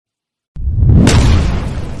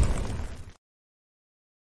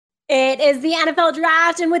It is the NFL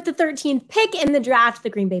draft, and with the 13th pick in the draft, the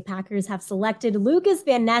Green Bay Packers have selected Lukas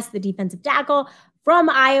Van Ness, the defensive tackle from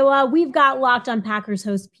Iowa. We've got Locked On Packers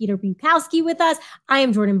host Peter Bukowski with us. I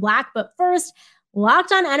am Jordan Black, but first,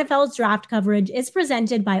 Locked On NFL's draft coverage is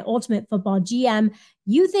presented by Ultimate Football GM.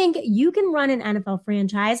 You think you can run an NFL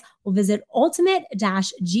franchise? Well, visit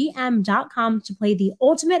ultimate-gm.com to play the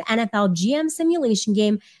Ultimate NFL GM simulation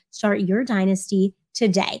game. Start your dynasty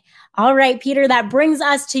today. All right, Peter, that brings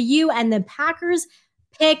us to you and the Packers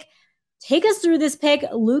pick. Take us through this pick,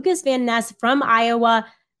 Lukas Van Ness from Iowa.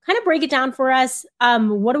 Kind of break it down for us.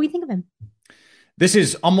 What do we think of him? This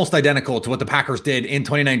is almost identical to what the Packers did in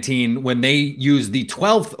 2019 when they used the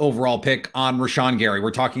 12th overall pick on Rashawn Gary.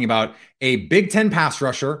 We're talking about a Big Ten pass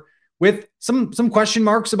rusher with some question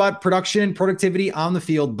marks about production and productivity on the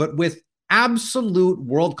field, but with absolute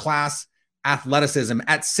world-class athleticism.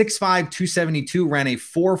 At 6'5", 272, ran a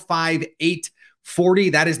 4.58 40.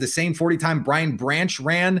 That is the same 40 time Brian Branch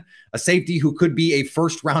ran, a safety who could be a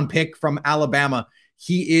first-round pick from Alabama.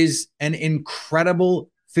 He is an incredible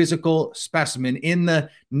physical specimen in the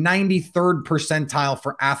 93rd percentile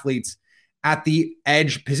for athletes at the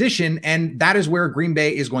edge position, and that is where Green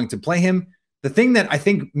Bay is going to play him. The thing that I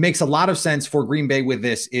think makes a lot of sense for Green Bay with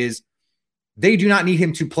this is they do not need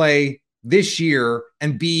him to play this year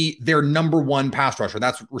and be their number one pass rusher.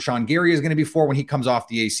 That's what Rashawn Gary is going to be for when he comes off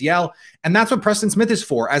the ACL. And that's what Preston Smith is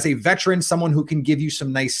for as a veteran, someone who can give you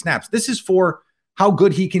some nice snaps. This is for how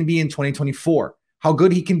good he can be in 2024, how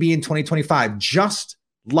good he can be in 2025, just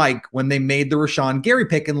like when they made the Rashawn Gary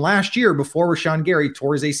pick. And last year, before Rashawn Gary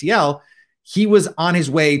tore his ACL, he was on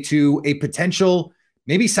his way to a potential,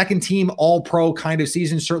 maybe second team all-pro kind of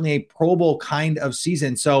season, certainly a Pro Bowl kind of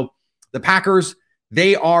season. So the Packers,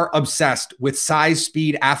 they are obsessed with size,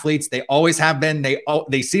 speed athletes. They always have been.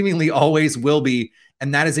 They seemingly always will be.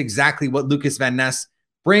 And that is exactly what Lukas Van Ness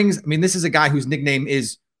brings. I mean, this is a guy whose nickname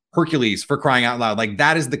is Hercules, for crying out loud. Like,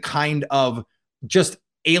 that is the kind of just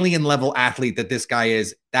alien level athlete that this guy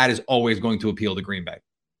is. That is always going to appeal to Green Bay.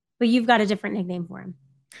 But you've got a different nickname for him.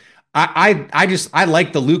 I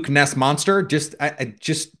like the Luke Ness monster.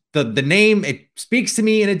 The name, it speaks to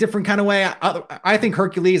me in a different kind of way. I think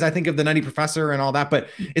Hercules, I think of the Nutty Professor and all that, but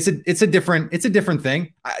it's a different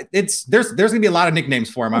thing. There's going to be a lot of nicknames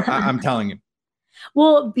for him. I'm telling you.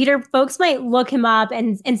 Well, Peter, folks might look him up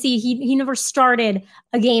and see he never started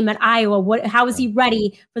a game at Iowa. How was he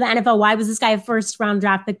ready for the NFL? Why was this guy a first round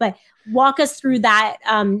draft pick? But walk us through that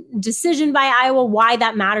decision by Iowa, why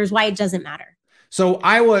that matters, why it doesn't matter. So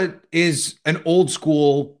Iowa is an old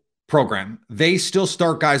school program. They still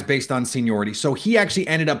start guys based on seniority. So he actually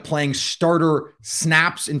ended up playing starter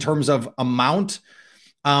snaps in terms of amount.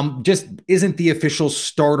 Just isn't the official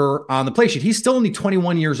starter on the play sheet. He's still only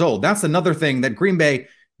 21 years old. That's another thing that Green Bay,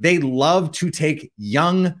 they love to take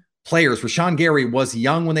young players. Rashawn Gary was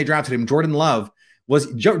young when they drafted him. Jordan Love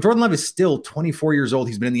is still 24 years old.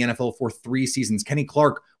 He's been in the NFL for 3 seasons. Kenny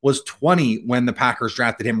Clark was 20 when the Packers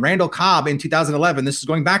drafted him. Randall Cobb in 2011, this is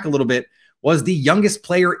going back a little bit, was the youngest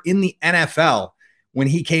player in the NFL when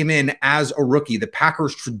he came in as a rookie. The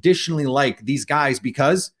Packers traditionally like these guys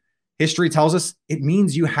because history tells us it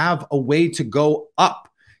means you have a way to go up.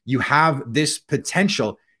 You have this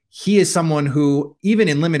potential. He is someone who, even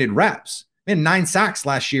in limited reps, had 9 sacks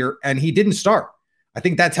last year, and he didn't start. I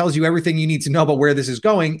think that tells you everything you need to know about where this is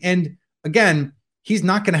going. And again, he's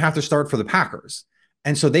not going to have to start for the Packers.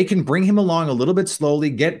 And so they can bring him along a little bit slowly,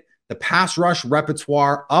 get the pass rush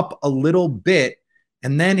repertoire up a little bit.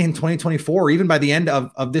 And then in 2024, or even by the end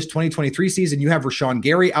of this 2023 season, you have Rashawn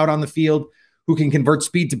Gary out on the field who can convert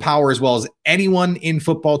speed to power as well as anyone in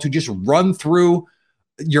football to just run through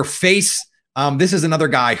your face. This is another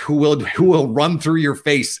guy who will run through your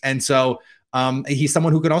face. And so he's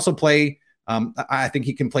someone who can also play. I think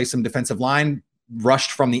he can play some defensive line,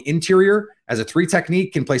 rushed from the interior as a 3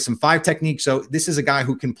 technique, can play some 5 technique. So this is a guy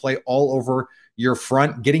who can play all over your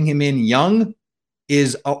front. Getting him in young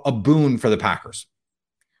is a boon for the Packers.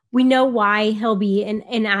 We know why he'll be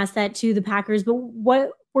an asset to the Packers, but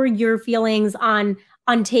what were your feelings on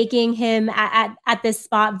taking him at this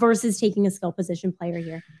spot versus taking a skill position player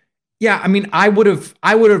here? Yeah, I mean, I would have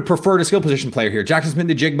preferred a skill position player here. Jackson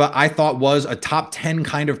Smith-Njigba, I thought, was a top 10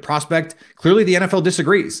 kind of prospect. Clearly, the NFL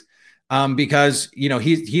disagrees because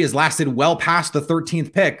he has lasted well past the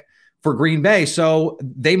 13th pick for Green Bay, so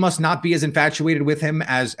they must not be as infatuated with him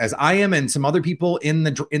as I am and some other people in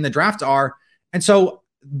the draft are. And so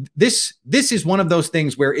this is one of those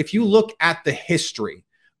things where if you look at the history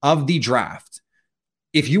of the draft,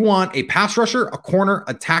 if you want a pass rusher, a corner,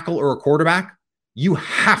 a tackle, or a quarterback, you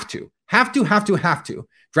have to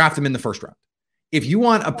draft him in the first round. If you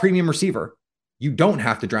want a premium receiver, you don't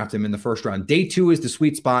have to draft him in the first round. Day 2 is the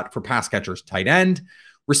sweet spot for pass catchers, tight end,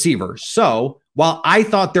 receiver. So while I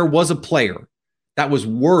thought there was a player that was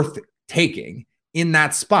worth taking in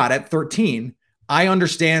that spot at 13, I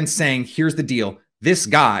understand saying, here's the deal. This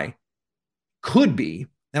guy could be,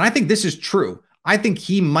 and I think this is true, I think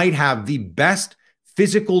he might have the best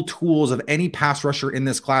physical tools of any pass rusher in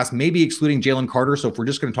this class, maybe excluding Jalen Carter. So if we're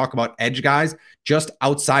just going to talk about edge guys, just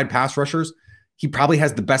outside pass rushers, he probably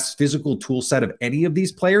has the best physical tool set of any of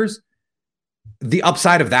these players. The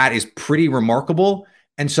upside of that is pretty remarkable.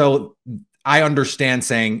 And so I understand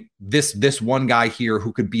saying this one guy here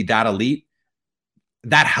who could be that elite,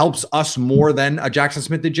 that helps us more than a Jackson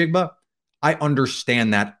Smith-Njigba. I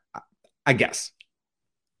understand that, I guess.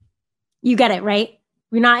 You get it, right?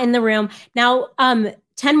 We're not in the room. Now,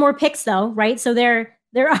 10 more picks though, right? So there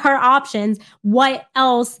are options. What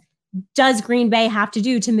else does Green Bay have to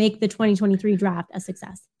do to make the 2023 draft a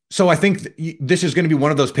success? So I think this is going to be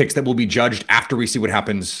one of those picks that will be judged after we see what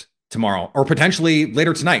happens tomorrow or potentially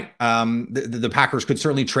later tonight. The Packers could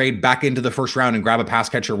certainly trade back into the first round and grab a pass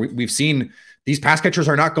catcher. We've seen these pass catchers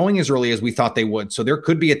are not going as early as we thought they would. So there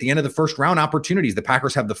could be at the end of the first round opportunities. The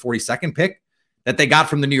Packers have the 42nd pick that they got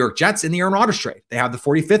from the New York Jets in the Aaron Rodgers trade. They have the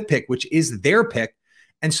 45th pick, which is their pick.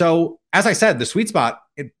 And so, as I said, the sweet spot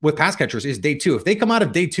with pass catchers is day 2. If they come out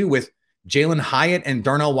of day 2 with Jalen Hyatt and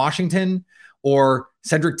Darnell Washington or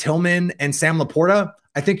Cedric Tillman and Sam Laporta,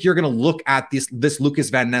 I think you're going to look at this Lukas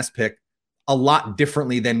Van Ness pick a lot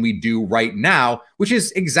differently than we do right now, which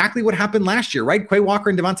is exactly what happened last year, right? Quay Walker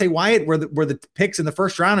and Devontae Wyatt were the picks in the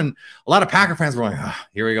first round, and a lot of Packer fans were like,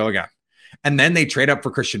 here we go again. And then they trade up for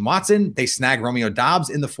Christian Watson. They snag Romeo Doubs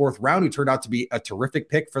in the 4th round, who turned out to be a terrific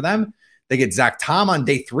pick for them. They get Zach Tom on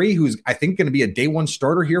day 3, who's, I think, going to be a day 1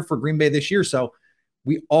 starter here for Green Bay this year. So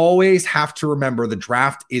we always have to remember the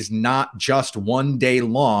draft is not just one day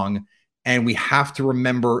long, and we have to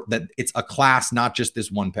remember that it's a class, not just this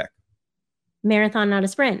one pick. Marathon, not a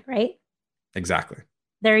sprint, right? Exactly.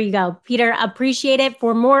 There you go. Peter, appreciate it.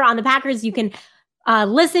 For more on the Packers, you can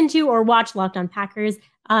listen to or watch Locked On Packers.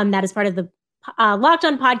 That is part of the Locked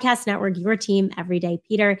On Podcast Network, your team every day.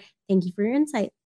 Peter, thank you for your insight.